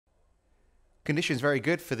Conditions very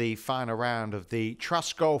good for the final round of the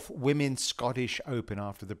Trust Golf Women's Scottish Open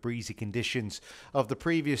after the breezy conditions of the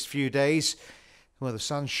previous few days. Well, the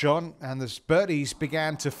sun shone and the birdies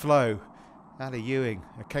began to flow. Ali Ewing,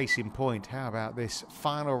 a case in point. How about this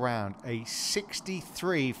final round? A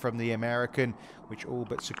 63 from the American, which all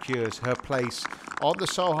but secures her place on the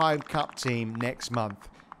Solheim Cup team next month.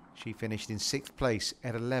 She finished in 6th place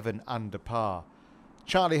at 11 under par.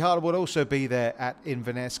 Charlie Harder will also be there at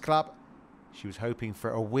Inverness Club. She was hoping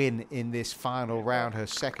for a win in this final round, her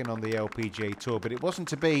second on the LPGA Tour, but it wasn't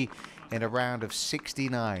to be in a round of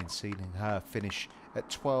 69, seeing her finish at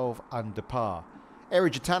 12 under par.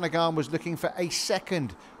 Eri Jutanugarn was looking for a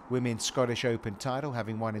second Women's Scottish Open title,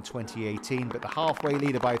 having won in 2018, but the halfway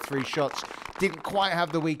leader by 3 shots didn't quite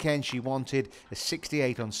have the weekend she wanted. A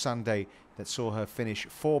 68 on Sunday that saw her finish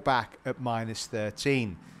 4 back at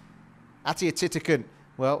 -13. Atthaya Thitikul,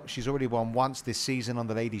 well, she's already won once this season on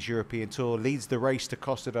the Ladies European Tour, leads the race to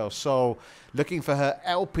Costa del Sol, looking for her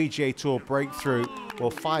LPGA Tour breakthrough.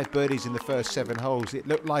 Well, 5 birdies in the first 7 holes. It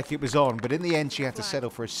looked like it was on, but in the end she had to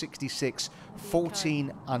settle for a 66,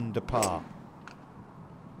 14 under par.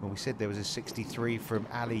 Well, we said there was a 63 from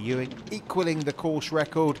Ali Ewing, equaling the course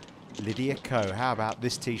record. Lydia Ko, how about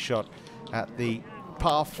this tee shot at the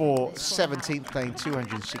par 4, 17th, playing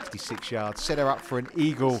 266 yards. Set her up for an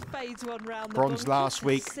eagle. Bronze last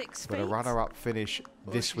week, but a runner-up finish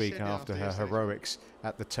this week after her heroics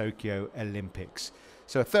at the Tokyo Olympics.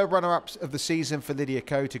 So a third runner-up of the season for Lydia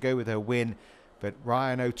Ko to go with her win. But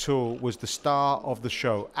Ryan O'Toole was the star of the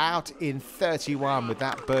show, out in 31 with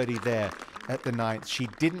that birdie there at the 9th. She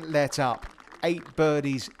didn't let up. 8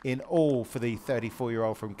 birdies in all for the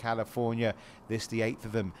 34-year-old from California. This the 8th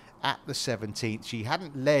of them at the 17th. She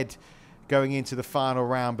hadn't led going into the final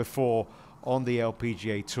round before on the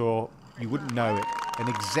LPGA Tour. You wouldn't know it. An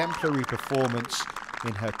exemplary performance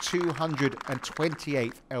in her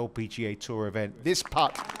 228th LPGA Tour event. This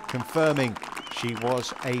putt confirming she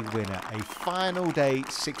was a winner. A final day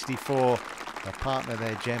 64. Her partner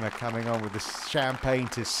there, Gemma, coming on with the champagne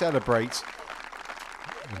to celebrate.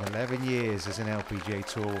 In 11 years as an LPGA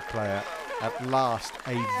Tour player, at last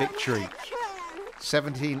a victory.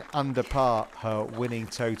 17 under par, her winning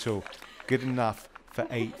total. Good enough for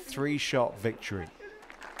a 3-shot victory.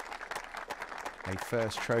 A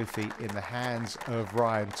first trophy in the hands of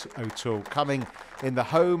Ryan O'Toole, coming in the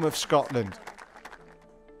home of Scotland.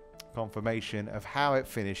 Confirmation of how it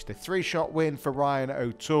finished. A 3-shot win for Ryan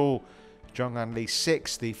O'Toole. Jong-Un Lee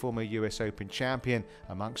 6th, the former US Open champion,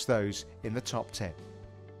 amongst those in the top 10.